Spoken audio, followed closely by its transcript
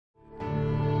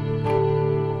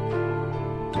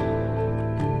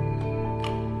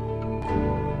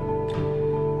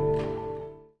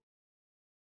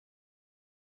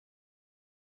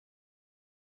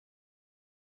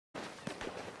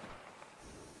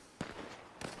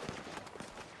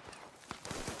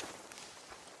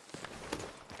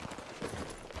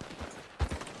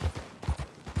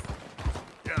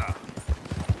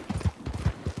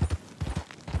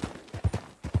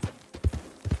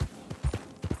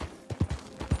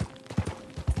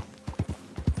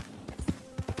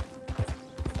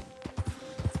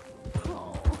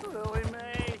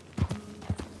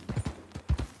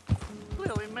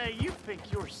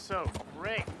think you're so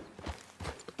great.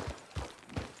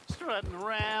 Strutting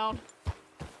around.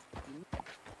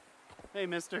 Hey,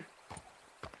 mister.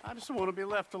 I just want to be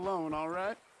left alone, all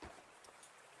right?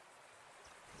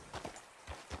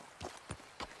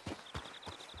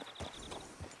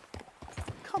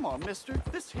 Come on, mister.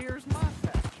 This here's my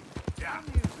patch. Yeah. I'm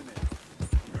using it.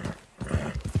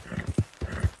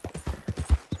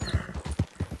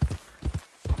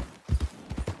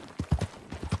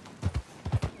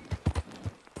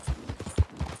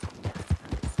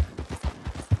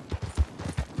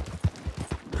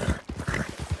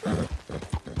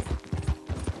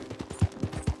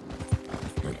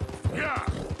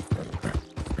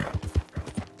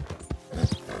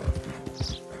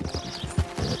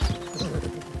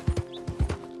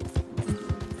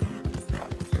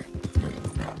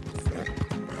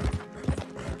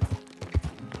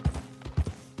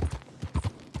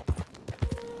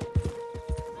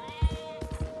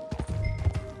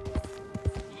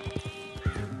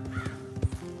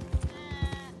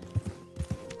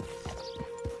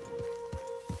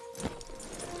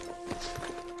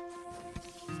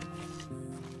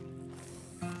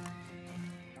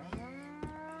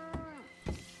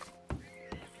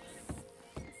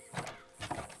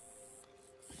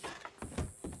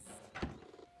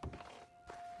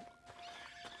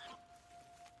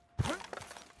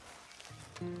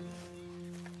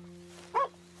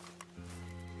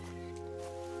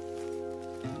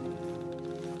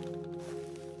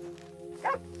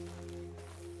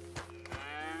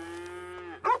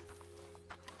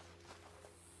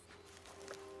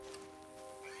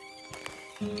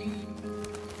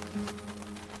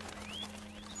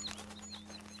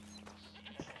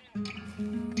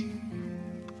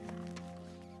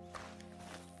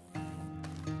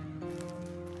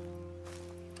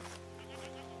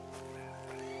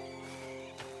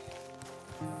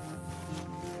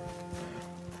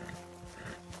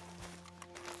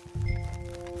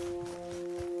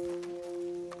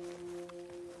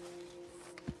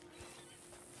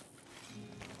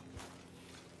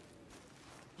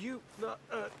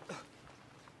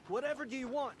 Whatever do you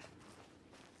want?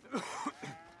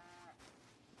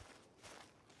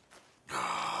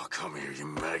 Oh, come here, you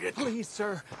maggot. Please,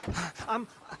 sir. I'll...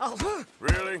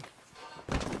 Really?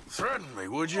 Threaten me,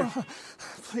 would you?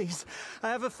 Please. I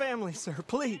have a family, sir.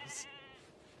 Please.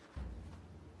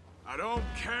 I don't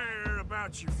care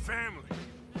about your family.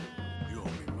 You owe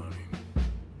me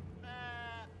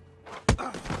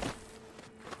money.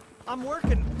 I'm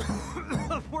working.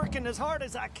 I'm working as hard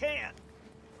as I can.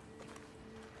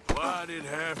 Why'd it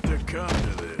have to come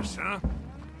to this, huh?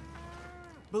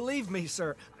 Believe me,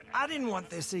 sir, I didn't want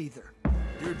this either.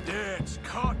 Your dad's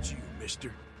caught you,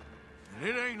 mister. And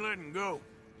it ain't letting go.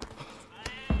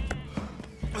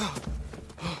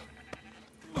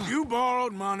 You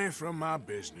borrowed money from my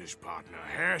business partner,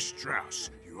 Herr Strauss.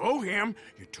 You owe him,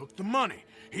 you took the money.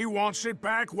 He wants it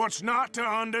back. What's not to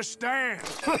understand?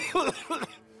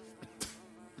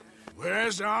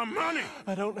 Where's our money?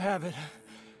 I don't have it.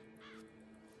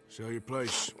 Sell your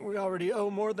place. We already owe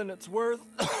more than it's worth.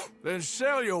 Then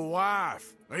sell your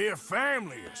wife, or your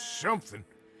family, or something.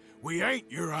 We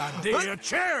ain't your idea of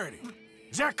charity.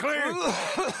 Is that clear?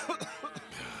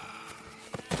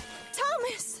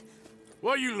 Thomas!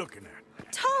 What are you looking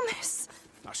at? Thomas!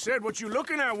 I said what you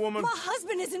looking at, woman. My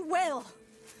husband isn't well.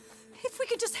 If we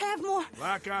could just have more...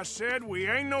 Like I said, we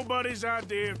ain't nobody's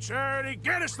idea of charity.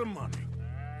 Get us the money.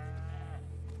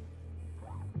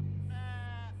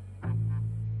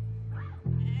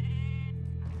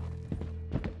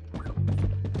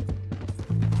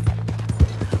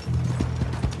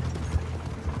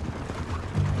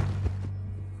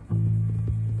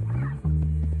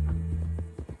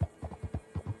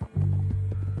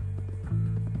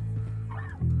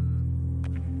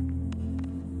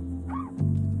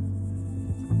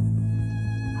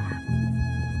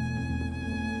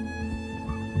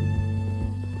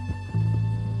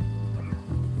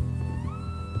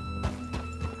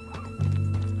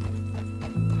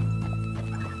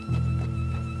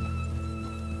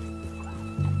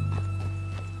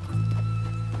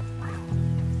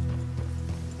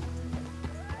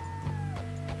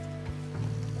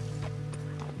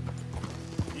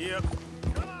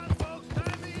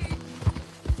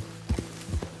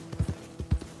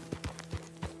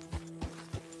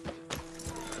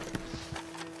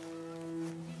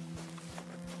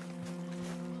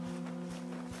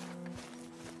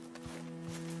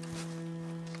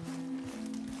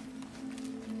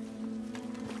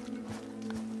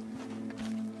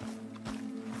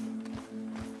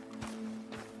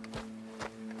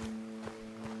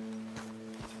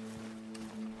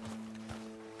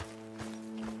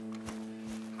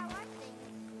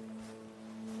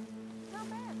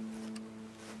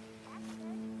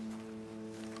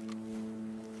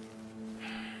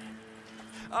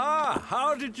 Ah,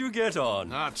 how did you get on?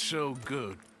 Not so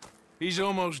good. He's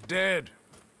almost dead.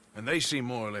 And they seem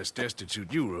more or less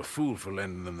destitute. You were a fool for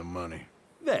lending them the money.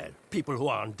 Well, people who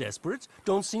aren't desperate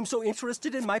don't seem so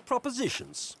interested in my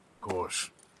propositions. Of course.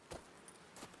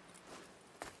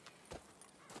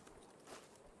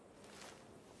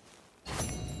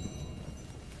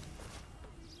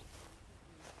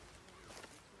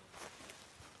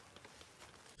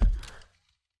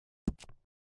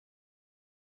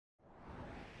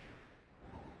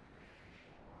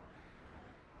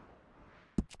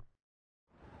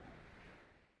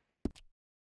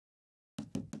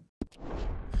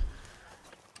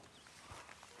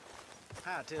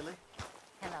 Hi, Tilly.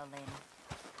 Hello, lady.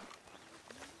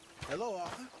 Hello,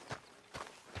 Arthur.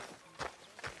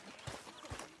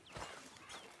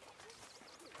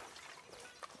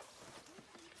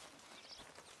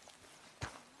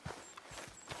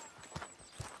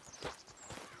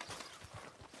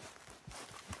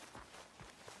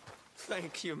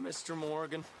 Thank you, Mr.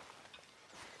 Morgan,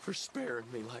 for sparing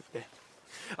me like that.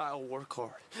 I'll work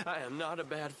hard. I am not a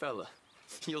bad fella.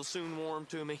 You'll soon warm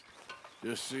to me.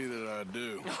 Just see that I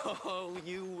do. Oh,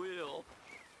 you will.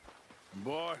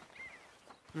 Boy.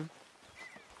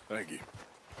 Thank you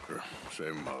for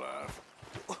saving my life.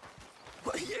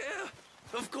 Well, yeah,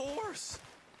 of course.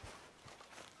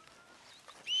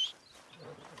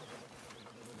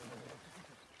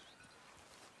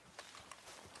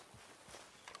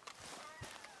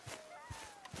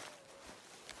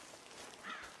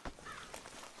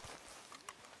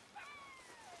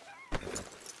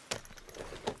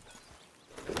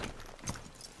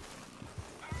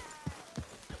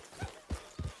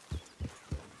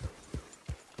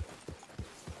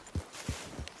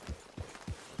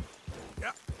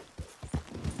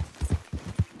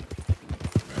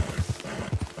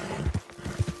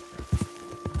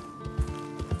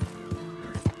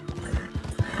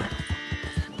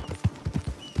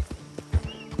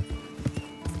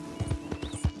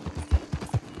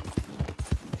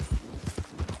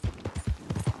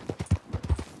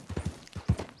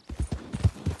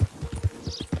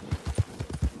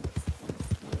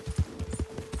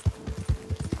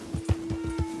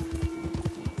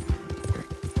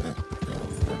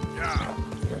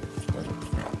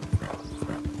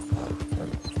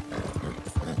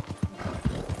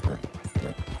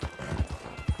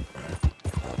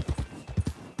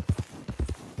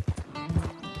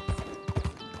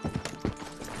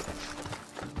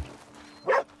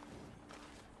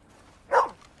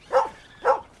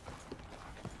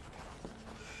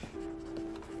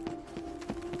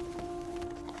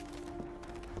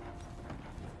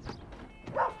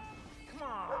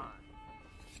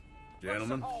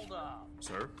 Gentlemen. Hold up.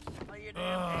 Sir. How you doing?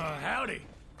 Howdy.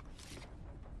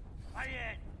 How you?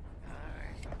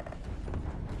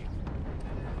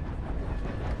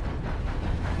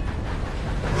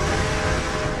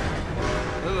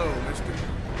 Hello, mister.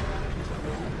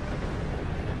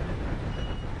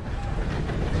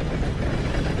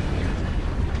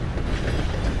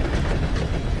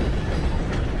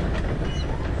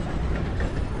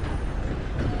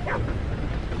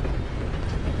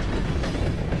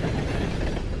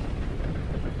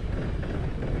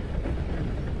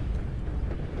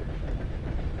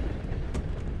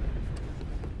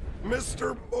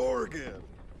 Mr. Morgan,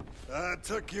 I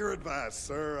took your advice,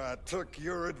 sir. I took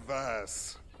your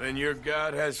advice. Then your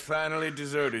god has finally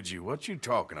deserted you. What you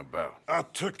talking about? I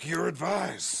took your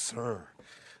advice, sir.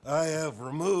 I have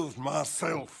removed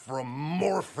myself from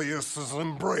Morpheus's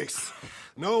embrace.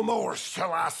 No more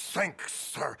shall I sink,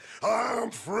 sir. I am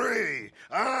free.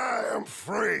 I am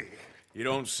free. You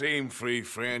don't seem free,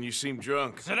 friend. You seem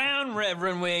drunk. Sit down,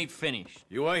 Reverend. We ain't finished.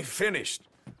 You ain't finished.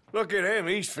 Look at him.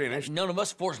 He's finished. None of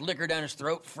us forced liquor down his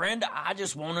throat. Friend, I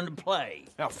just want him to play.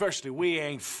 Now, firstly, we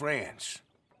ain't friends.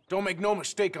 Don't make no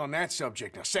mistake on that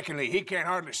subject. Now, secondly, he can't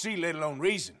hardly see, let alone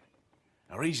reason.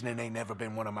 Now, reasoning ain't never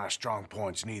been one of my strong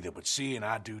points neither, but seeing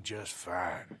I do just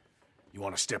fine. You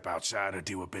want to step outside or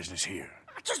deal with business here?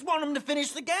 I just want him to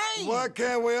finish the game. Why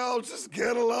can't we all just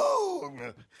get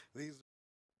along? These...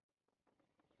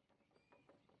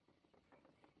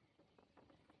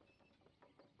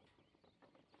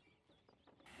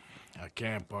 I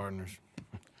can't, partners.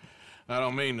 I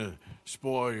don't mean to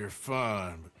spoil your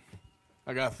fun, but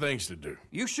I got things to do.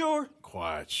 You sure?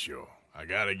 Quite sure. I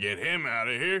gotta get him out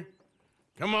of here.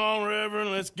 Come on, Reverend,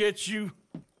 let's get you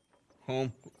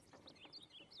home.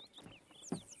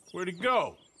 Where'd he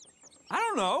go? I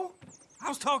don't know. I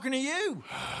was talking to you.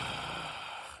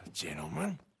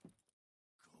 Gentlemen.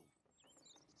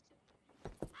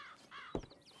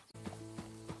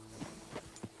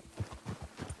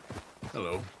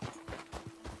 Hello.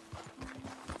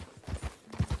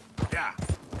 Yeah.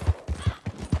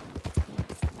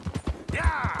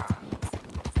 Yeah.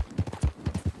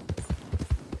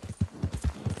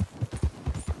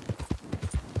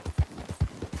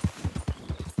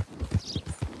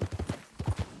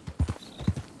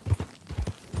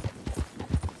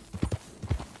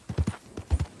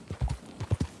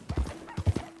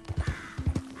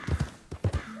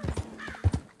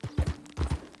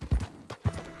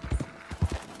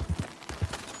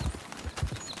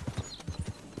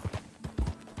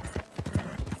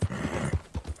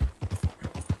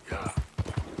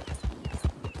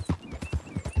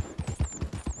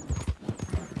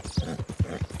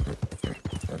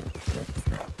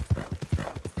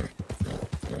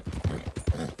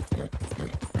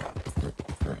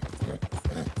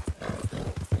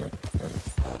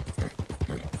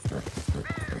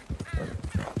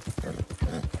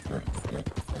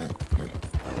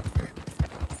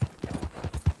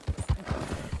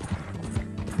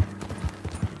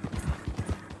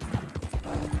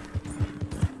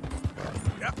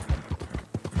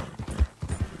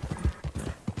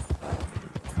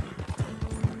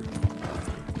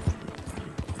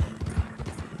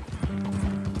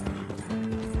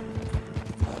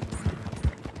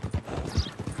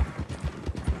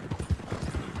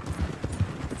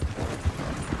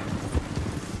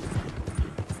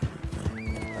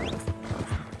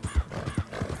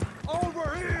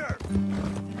 Over here!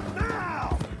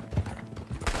 Now!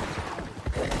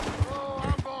 Oh,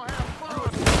 I'm gonna have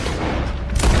fun!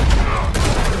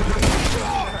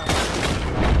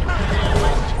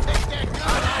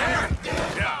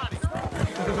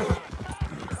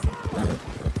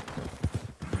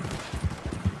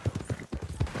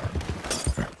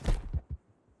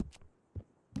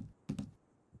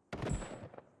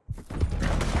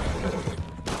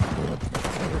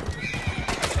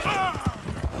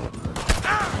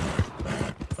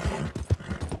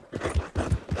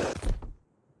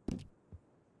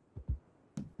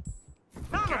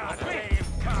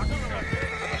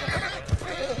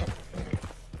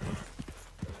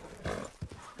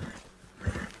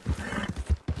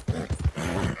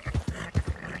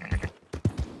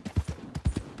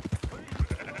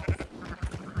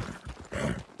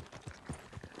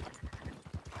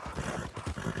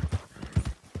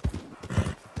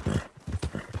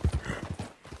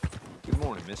 Good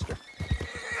morning, mister.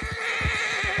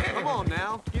 Come on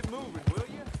now, get moving, will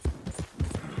you?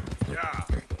 Yeah.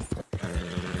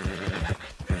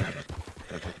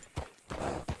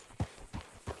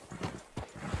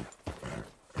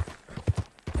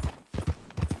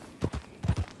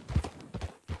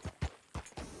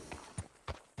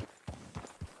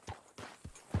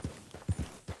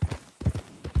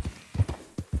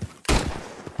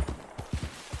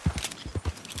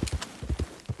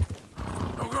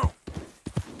 Go, go.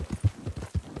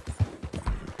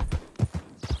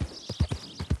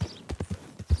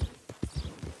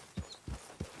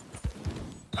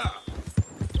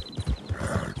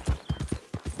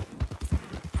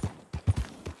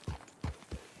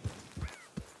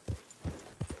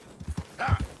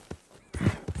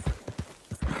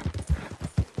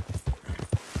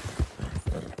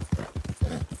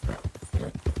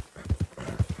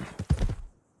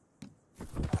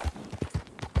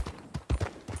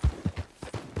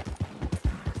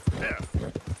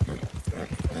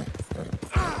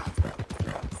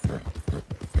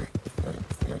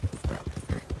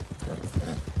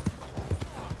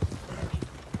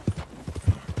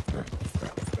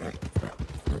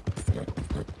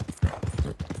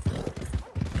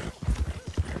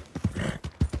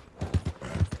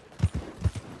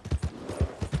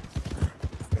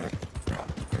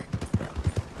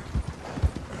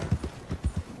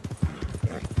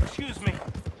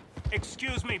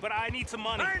 Excuse me, but I need some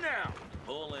money. Hey now!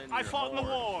 Pull in I your fought in the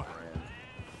horns, war. friend.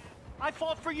 I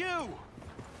fought for you.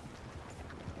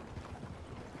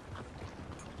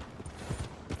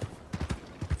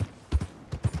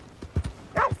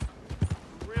 I'm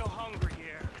real hungry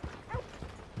here.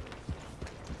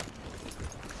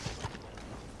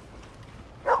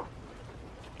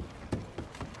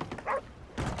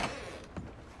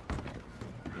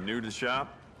 You new to the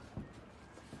shop?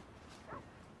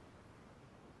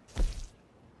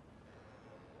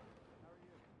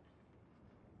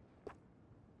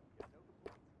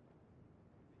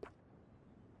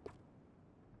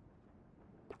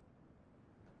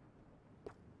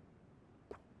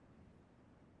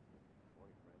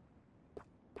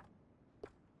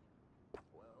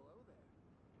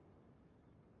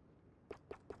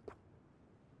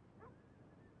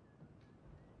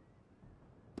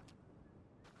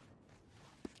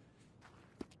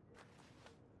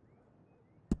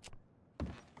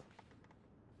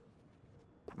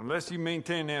 Unless you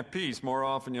maintain that peace, more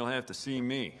often you'll have to see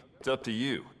me. It's up to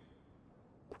you.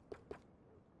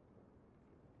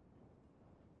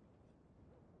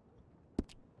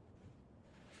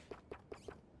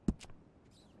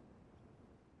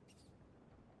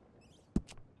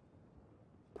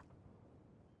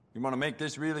 You want to make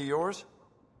this really yours?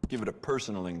 Give it a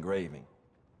personal engraving.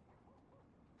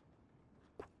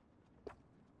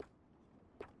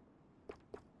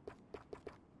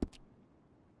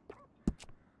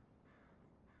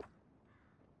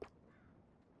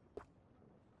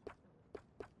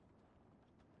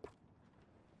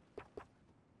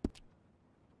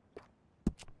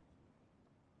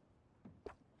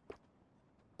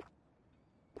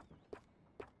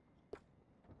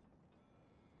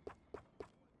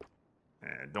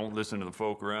 Don't listen to the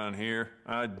folk around here.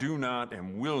 I do not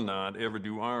and will not ever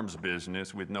do arms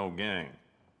business with no gang.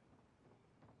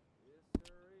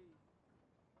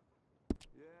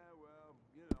 Yeah, well,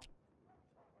 you know.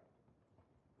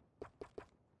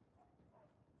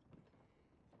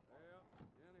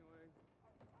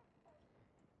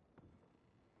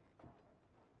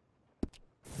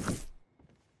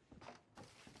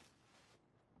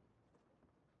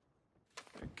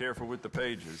 Careful with the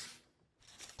pages.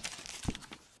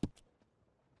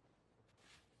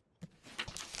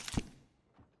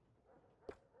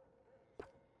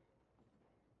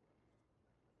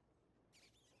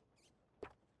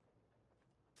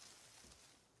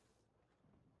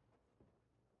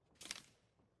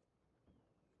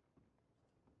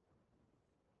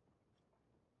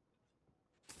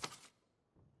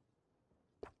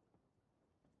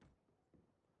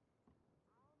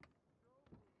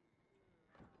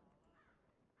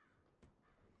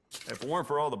 If it weren't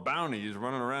for all the bounties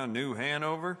running around New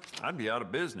Hanover, I'd be out of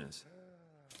business.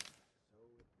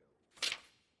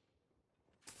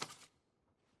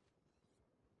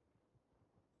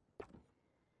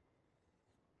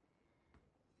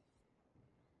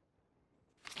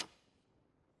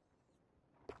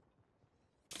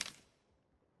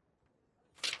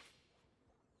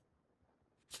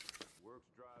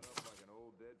 Work's dried up like an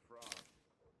old dead frog.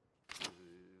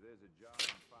 There's a job in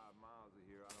 5 miles of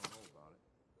here. I don't know about it.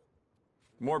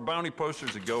 The more bounty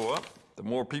posters that go up, the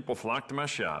more people flock to my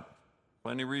shop.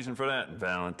 Plenty of reason for that in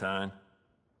Valentine.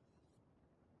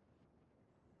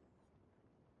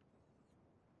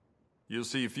 You'll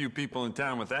see a few people in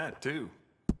town with that, too.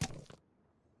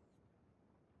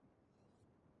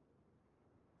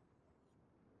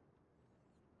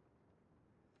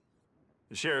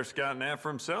 The sheriff's gotten that for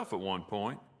himself at one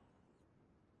point.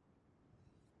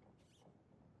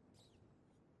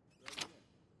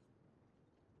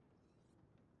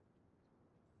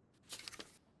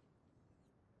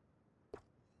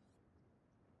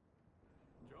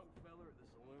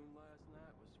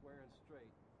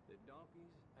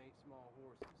 Donkeys ain't small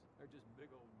horses. They're just big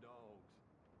old dogs.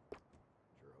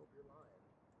 Sure hope you're lying.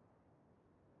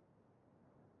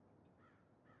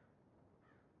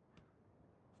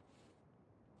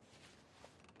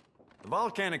 The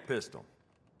volcanic pistol.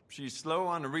 She's slow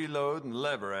on the reload and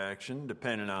lever action,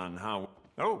 depending on how...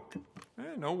 Oh,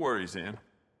 no worries, then.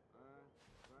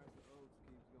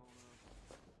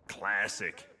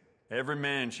 Classic. Every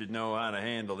man should know how to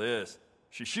handle this.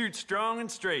 She shoots strong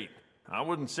and straight. I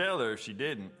wouldn't sell her if she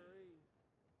didn't.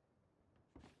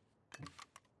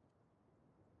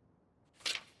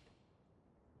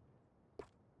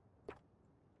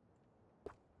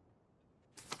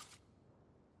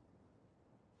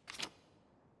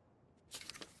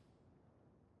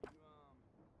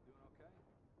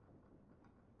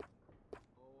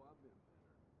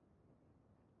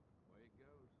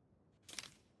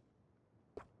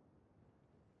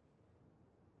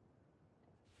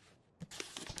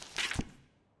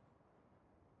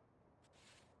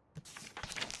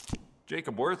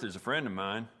 Jacob Worth is a friend of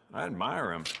mine. I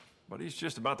admire him, but he's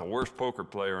just about the worst poker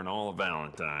player in all of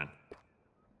Valentine.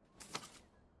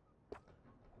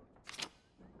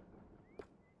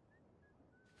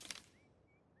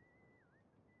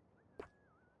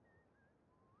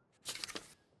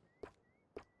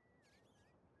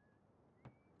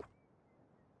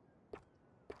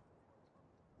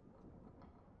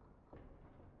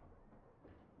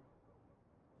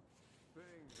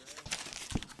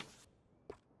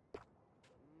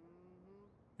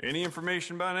 Any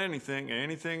information about anything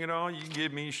at all, you can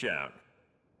give me a shout.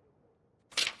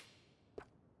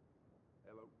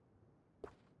 Hello.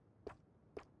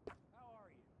 How are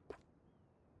you?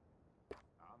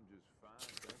 I'm just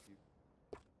fine, thank you.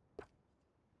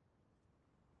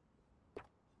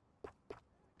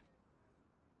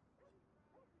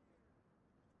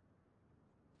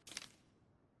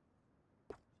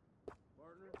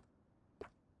 Partner?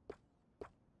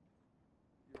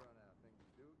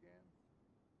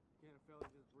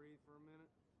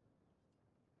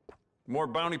 The more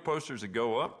bounty posters that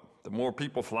go up, the more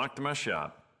people flock to my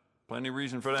shop. Plenty of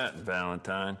reason for that in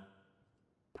Valentine.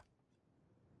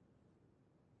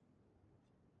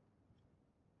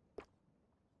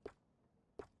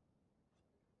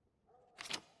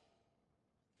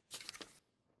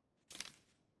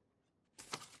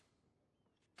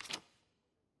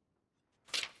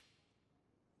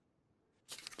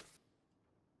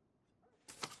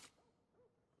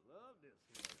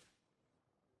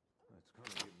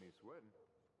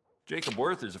 Jacob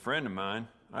Worth is a friend of mine.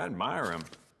 I admire him,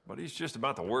 but he's just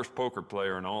about the worst poker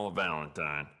player in all of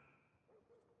Valentine.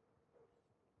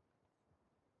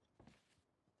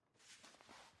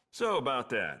 So about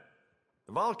that.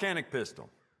 The volcanic pistol.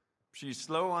 She's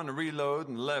slow on the reload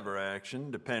and lever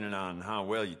action, depending on how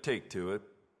well you take to it.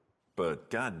 But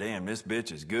goddamn, this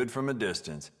bitch is good from a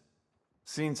distance.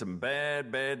 Seen some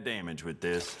bad damage with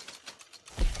this.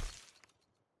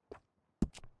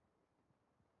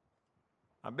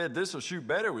 I bet this'll shoot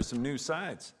better with some new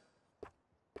sights.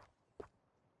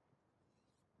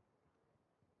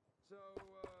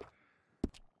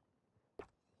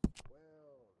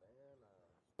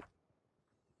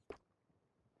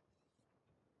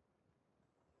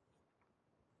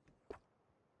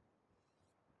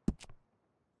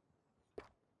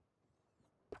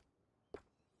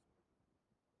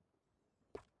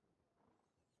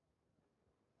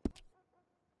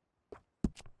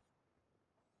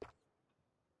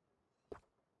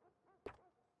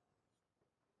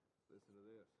 Listen to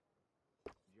this.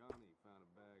 Johnny found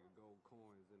a bag of gold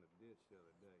coins in a ditch the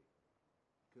other day.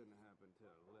 Couldn't happen to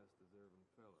a less deserving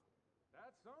fella.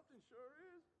 That's something, sure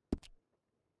is.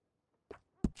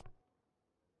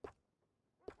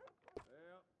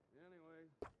 Well, anyway.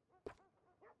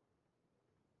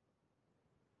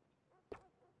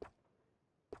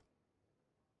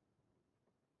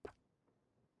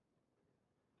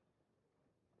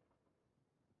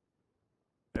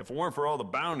 If it weren't for all the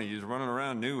bounties running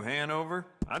around New Hanover,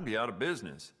 I'd be out of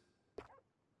business.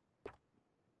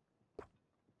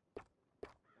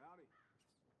 Howdy.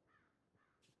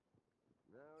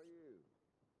 How are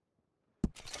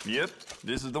you? Yep,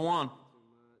 this is the one.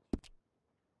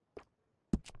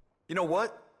 You know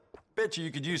what? Bet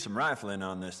you could use some rifling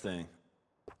on this thing.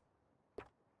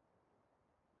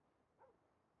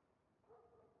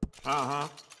 Uh-huh.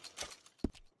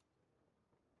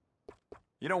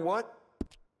 You know what?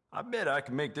 I bet I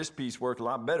can make this piece work a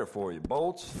lot better for you.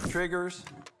 Bolts, triggers,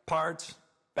 parts,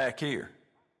 back here.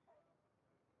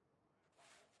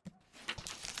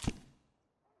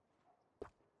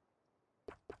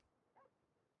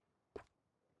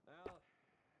 Well,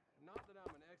 not that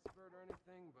I'm an expert or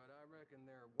anything, but I reckon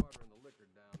they're watering the liquor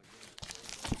down again to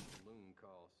save on saloon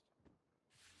costs.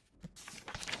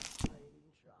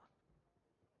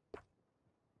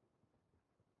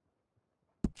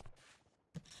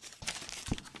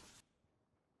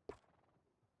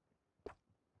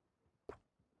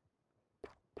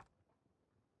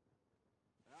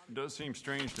 It does seem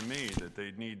strange to me that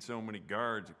they'd need so many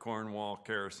guards at Cornwall,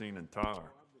 Kerosene, and Tar.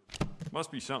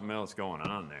 Must be something else going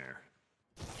on there.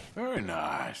 Very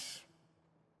nice.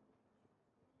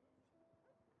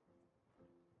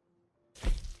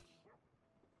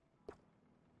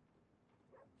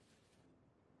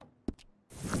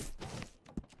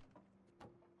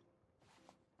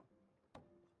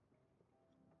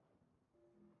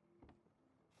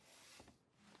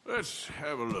 Let's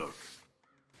have a look.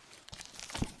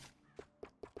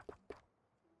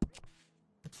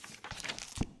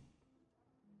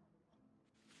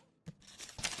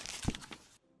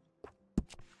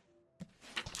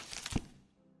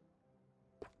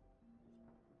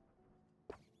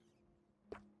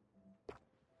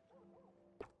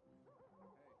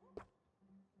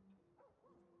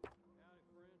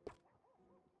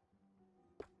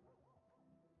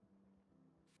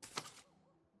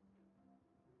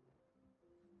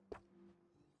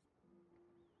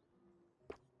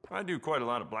 I do quite a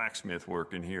lot of blacksmith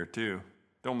work in here, too.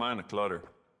 Don't mind the clutter.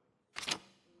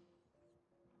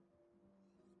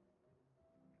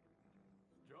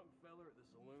 Drunk feller at the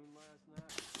saloon last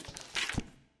night.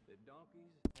 The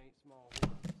donkeys ain't small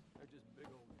horses. They're just big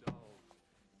old dogs.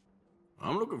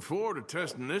 I'm looking forward to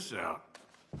testing this out.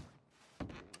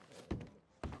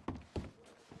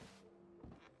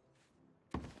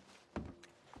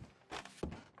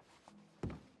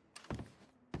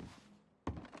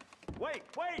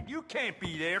 Wait, you can't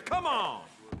be there. Come on.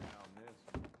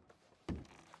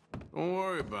 Don't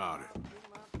worry about it.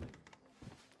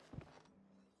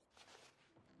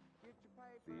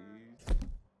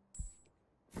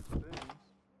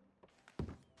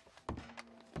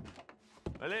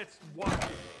 Well, let's watch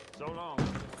it. So long.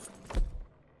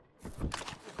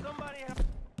 If somebody Anybody have...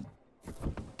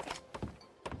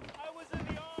 I was in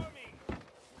the army.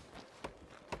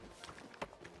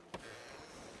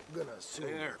 I'm gonna assume.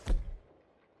 There.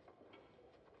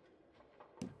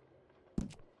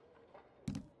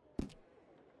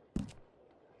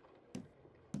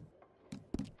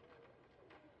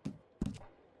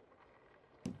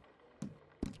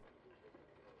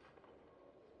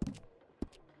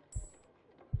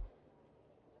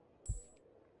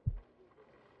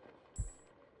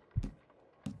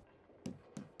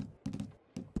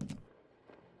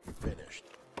 Finished.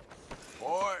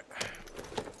 Boy.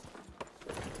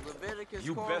 Leviticus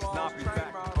You best not be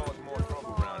back and cause more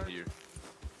trouble around here.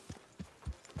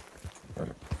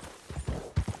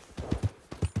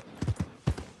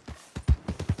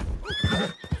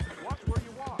 Watch where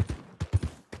you walk.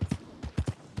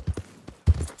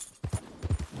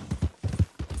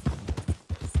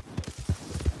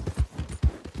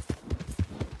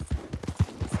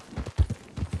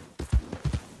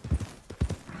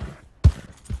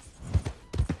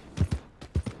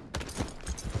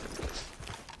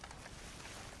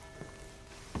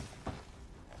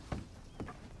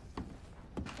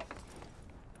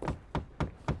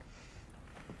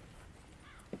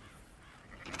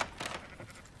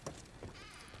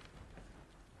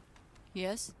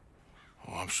 Yes?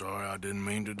 Oh, I'm sorry. I didn't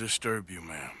mean to disturb you,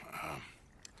 ma'am.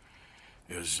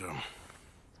 Is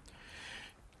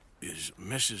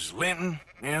Mrs. Linton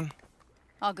in?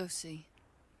 I'll go see.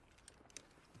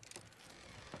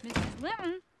 Mrs.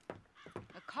 Linton?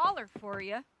 A caller for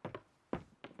you.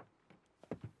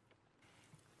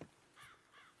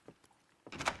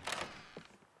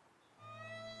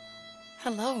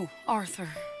 Hello, Arthur.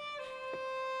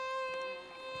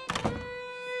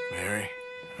 Mary?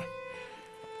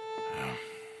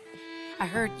 I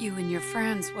heard you and your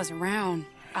friends was around.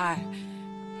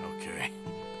 Okay.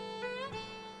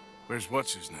 Where's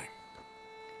what's-his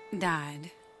name? Died.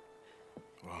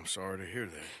 Well, I'm sorry to hear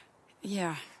that.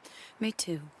 Yeah, me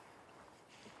too.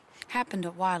 Happened a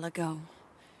while ago.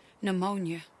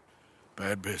 Pneumonia.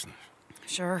 Bad business.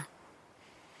 Sure.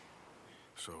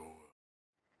 So...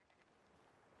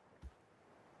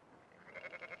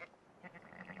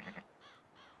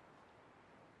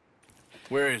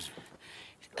 Where is he?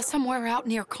 Somewhere out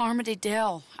near Carmody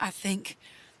Dell, I think.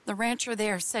 The rancher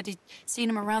there said he'd seen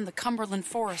him around the Cumberland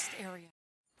Forest area.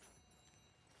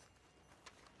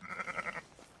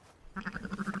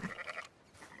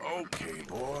 Okay,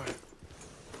 boy.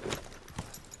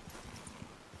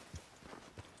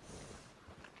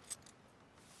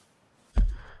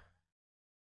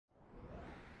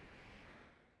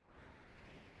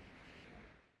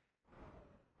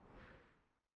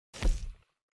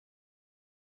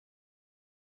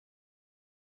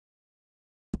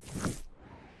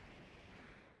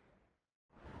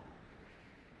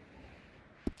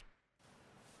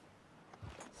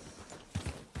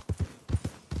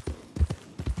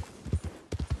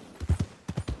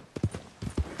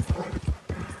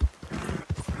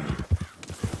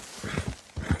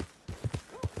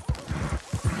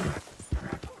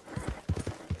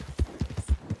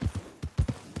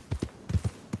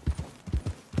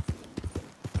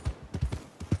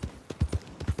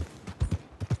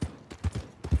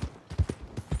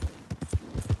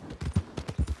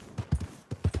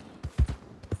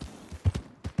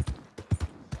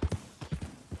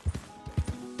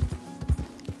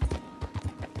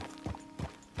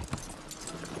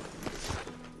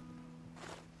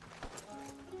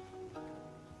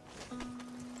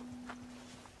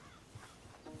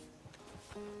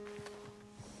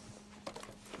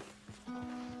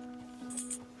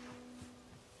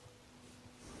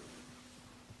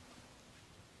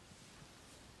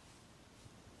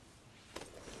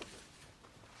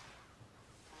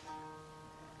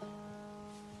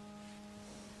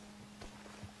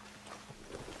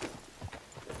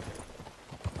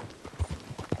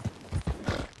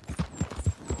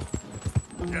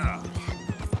 Yeah.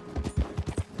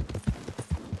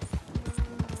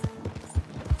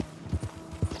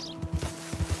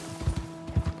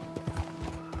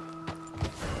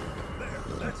 There,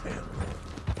 that's him.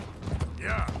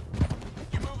 Yeah.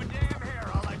 You move a damn hair,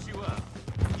 I'll let you up.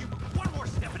 You one more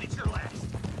step and it's your last.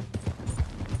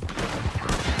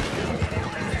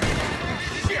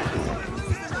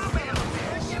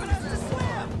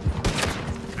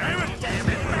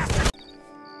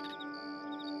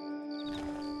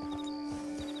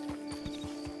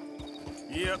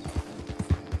 Yep.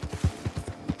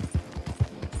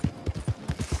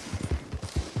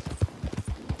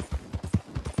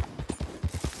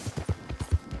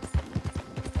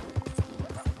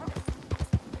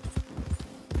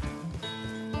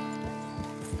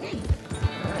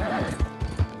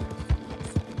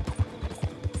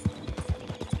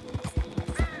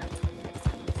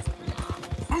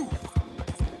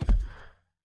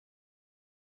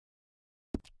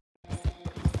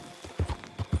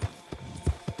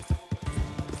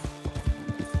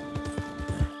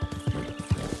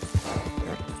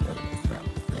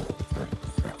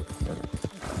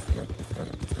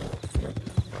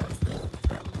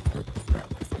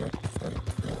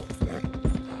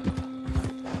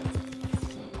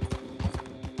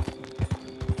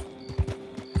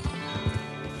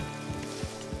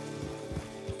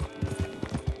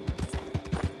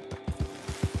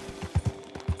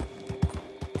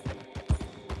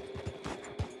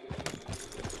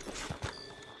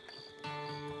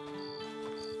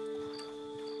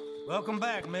 Welcome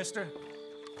back, mister.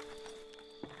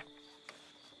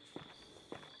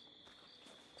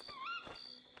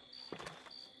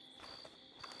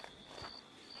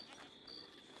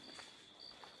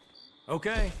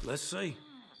 Okay, let's see.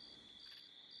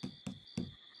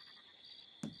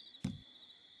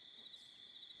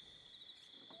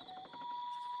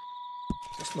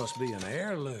 This must be an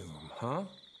heirloom, huh?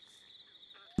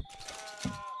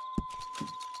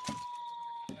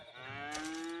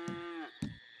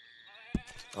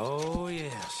 Oh,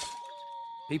 yes.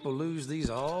 People lose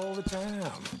these all the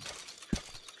time.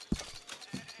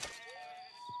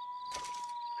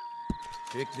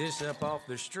 Pick this up off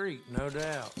the street, no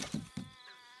doubt.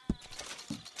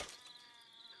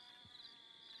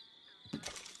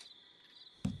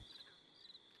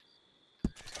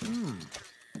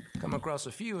 Come across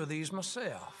a few of these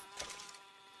myself.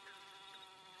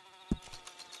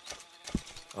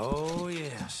 Oh,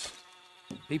 yes.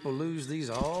 People lose these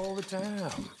all the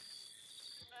time.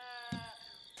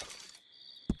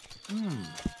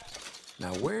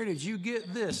 Now, where did you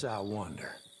get this, I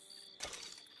wonder?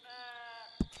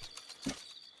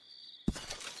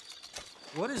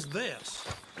 What is this?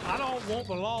 I don't want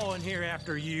the law in here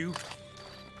after you.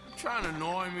 Trying to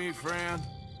annoy me, friend?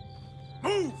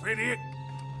 Move, idiot!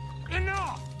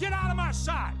 Enough! Get out of my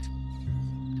sight!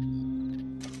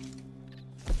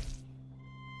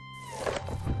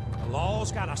 The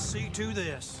law's gotta see to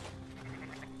this.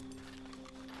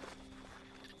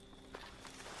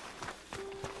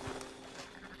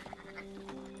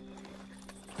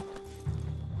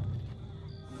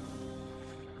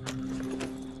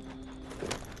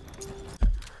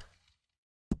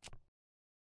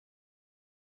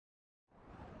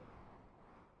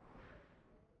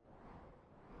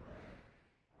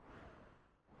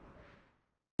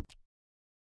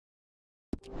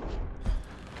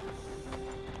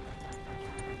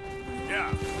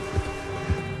 Yeah.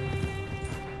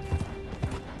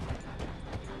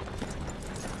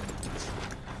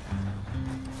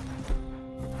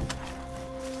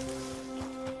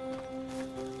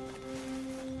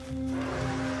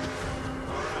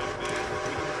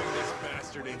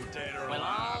 Bastard ain't dead or We'll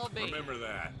alive. all be. Remember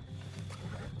that.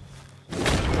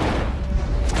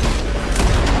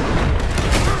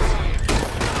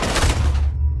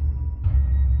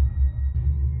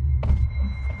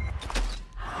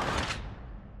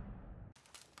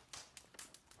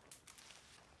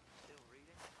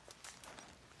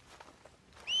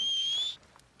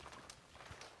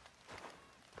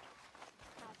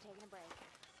 I've taken a break.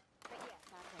 But yes,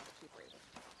 I plan to keep reading.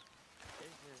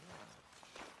 Is it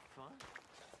fun?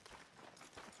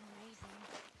 It's amazing.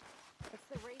 It's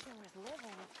the reason we're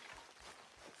living.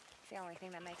 It's the only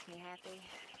thing that makes me happy.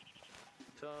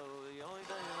 So the only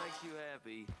thing that makes you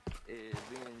happy is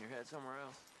being in your head somewhere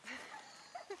else?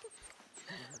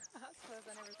 I suppose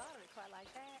I never thought of it quite like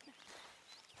that.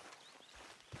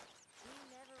 Do you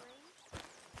never read?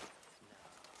 No,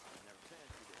 I never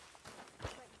fancied it.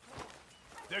 But you can.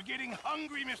 They're getting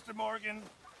hungry, Mr. Morgan.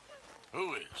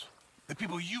 Who is? The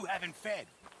people you haven't fed.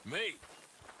 Me.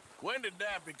 When did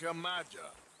that become my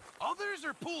job? Others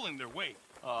are pulling their weight.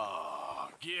 Ah,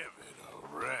 give it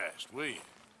a rest, will you?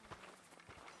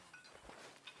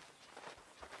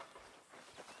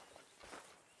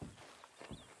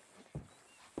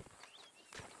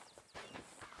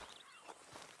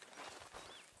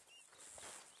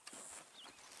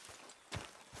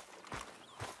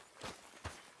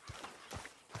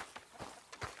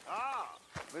 Ah,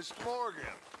 Mr. Morgan.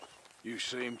 You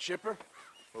seem chipper.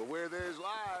 Well, where there's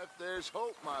life, there's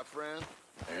hope, my friend.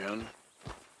 And?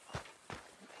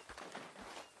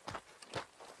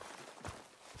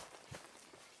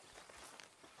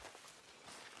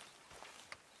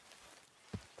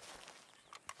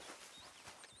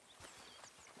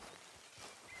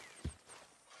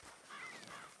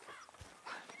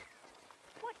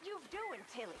 What you doing,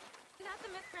 Tilly?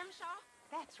 Nothing, Miss Grimshaw.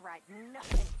 That's right,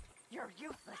 nothing. You're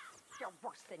useless. You're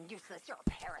worse than useless. You're a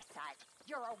parasite.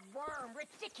 You're a worm.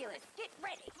 Ridiculous. Get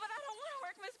ready. But I don't want to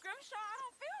work, Miss Grimshaw. I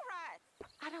don't feel right.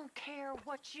 I don't care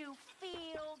what you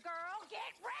feel, girl.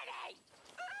 Get ready!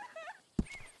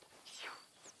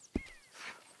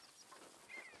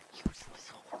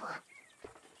 Useless whore.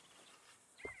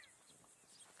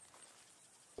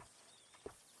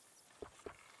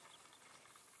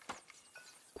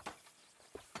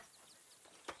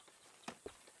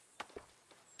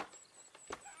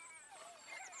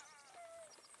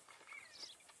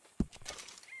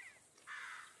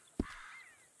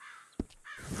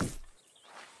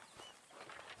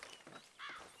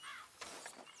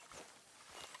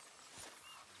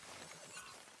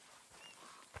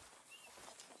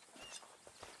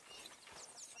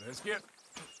 Let's get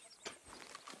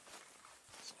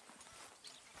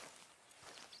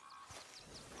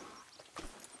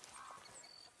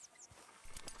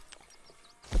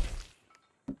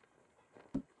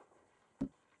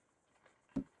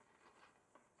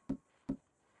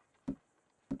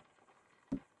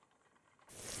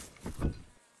Stay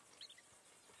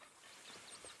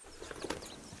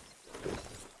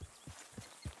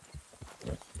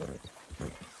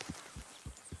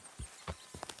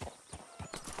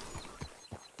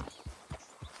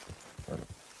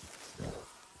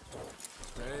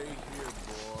here,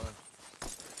 boy.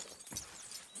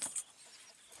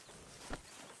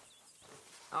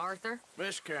 Arthur?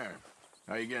 Miss Karen,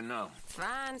 how you getting on?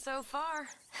 Fine so far.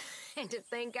 And to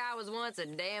think I was once a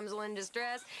damsel in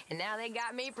distress, and now they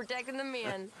got me protecting the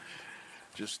men.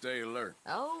 Just stay alert.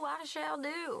 Oh, I shall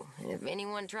do. And if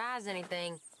anyone tries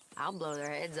anything, I'll blow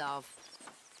their heads off.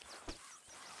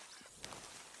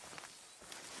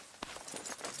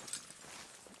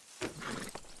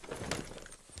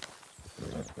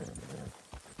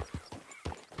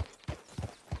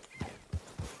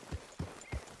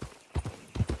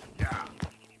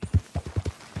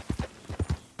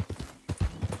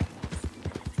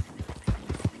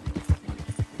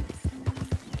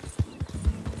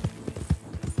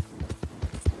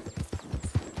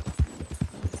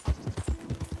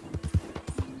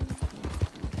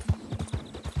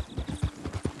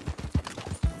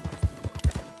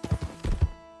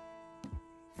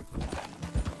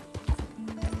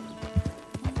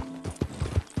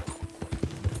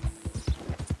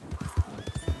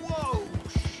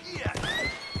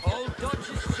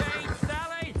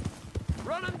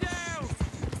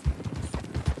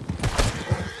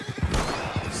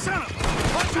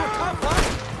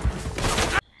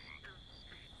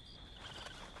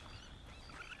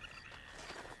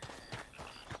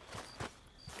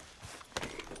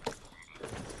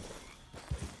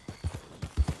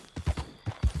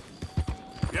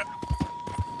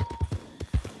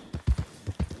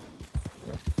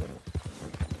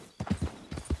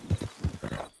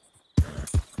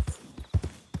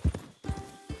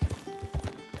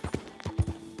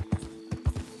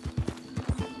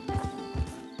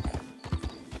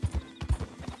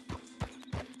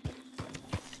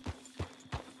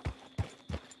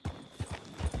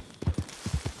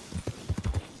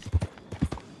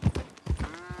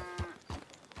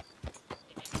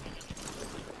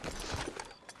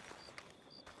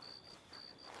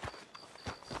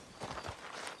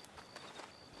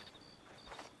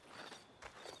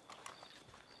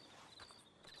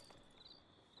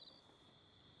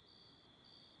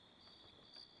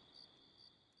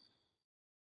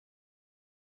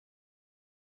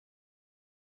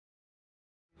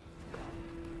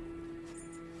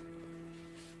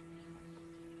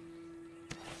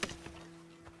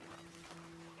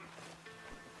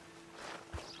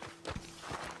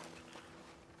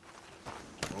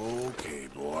 Okay,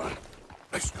 boy.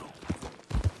 Let's go.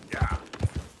 Yeah.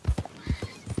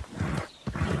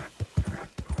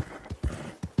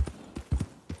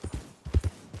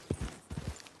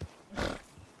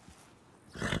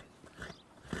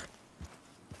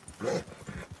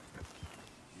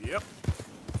 Yep.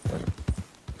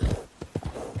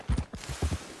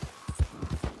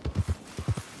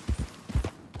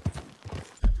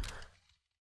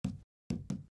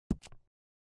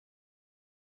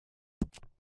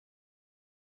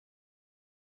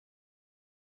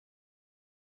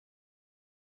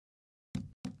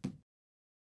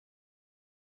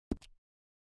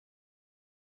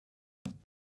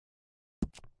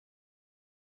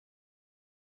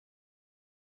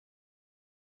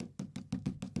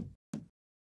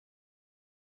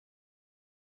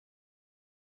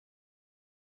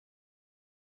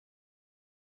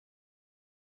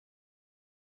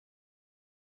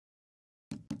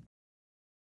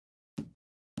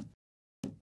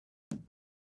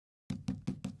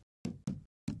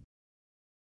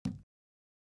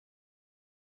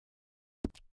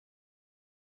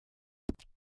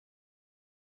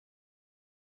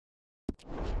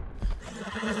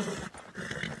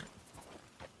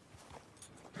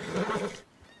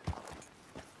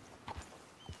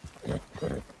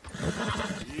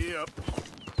 Yep.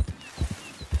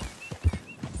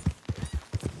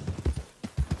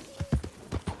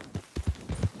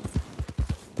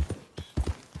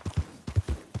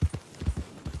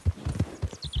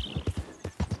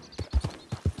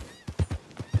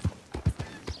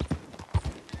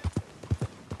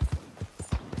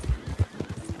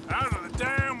 Out of the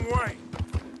damn way!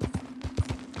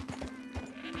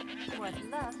 What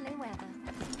lovely weather.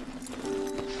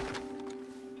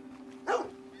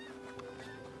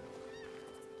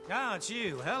 Ah, it's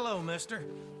you. Hello, mister.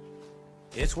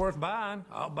 It's worth buying.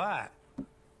 I'll buy it.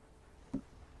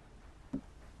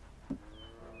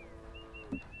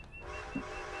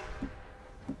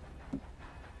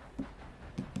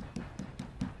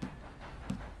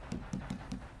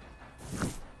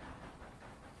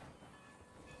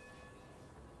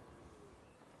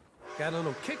 Got a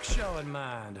little kick show in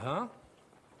mind, huh?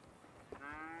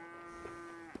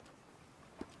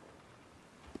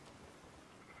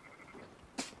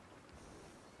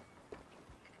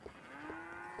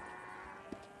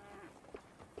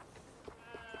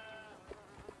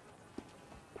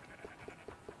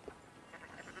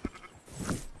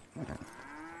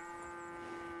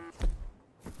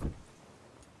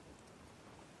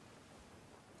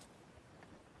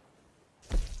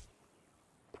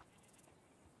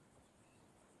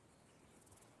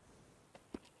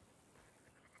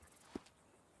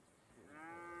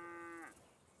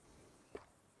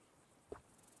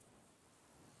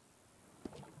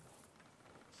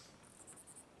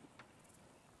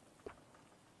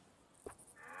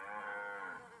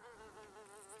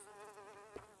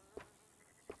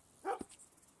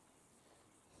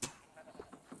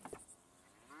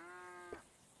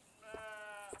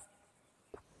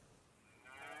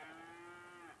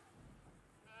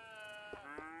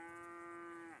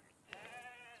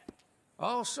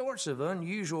 All sorts of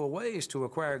unusual ways to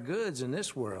acquire goods in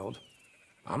this world.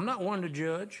 I'm not one to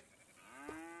judge.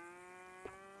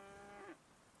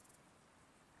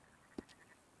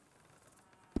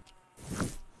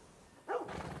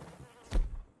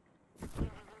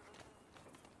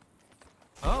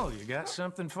 Oh, you got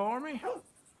something for me?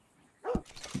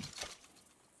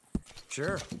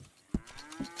 Sure.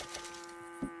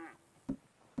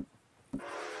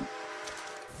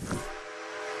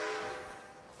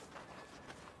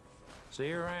 See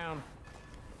you around.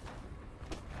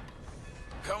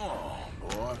 Come on,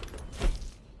 boy.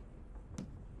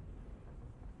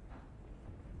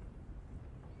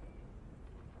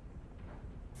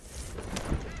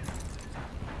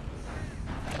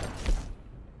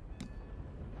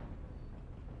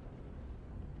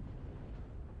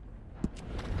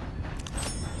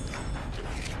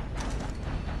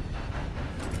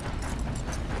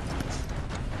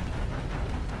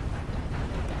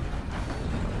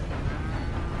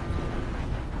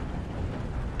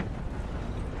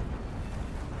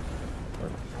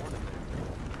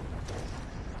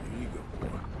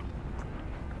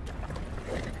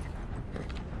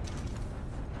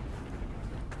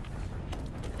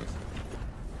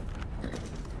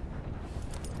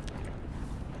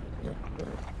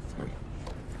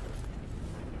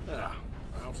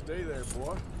 Stay there,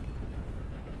 boy.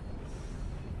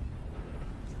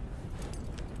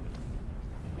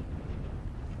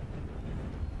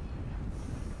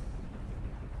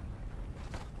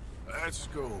 Let's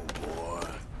go, boy.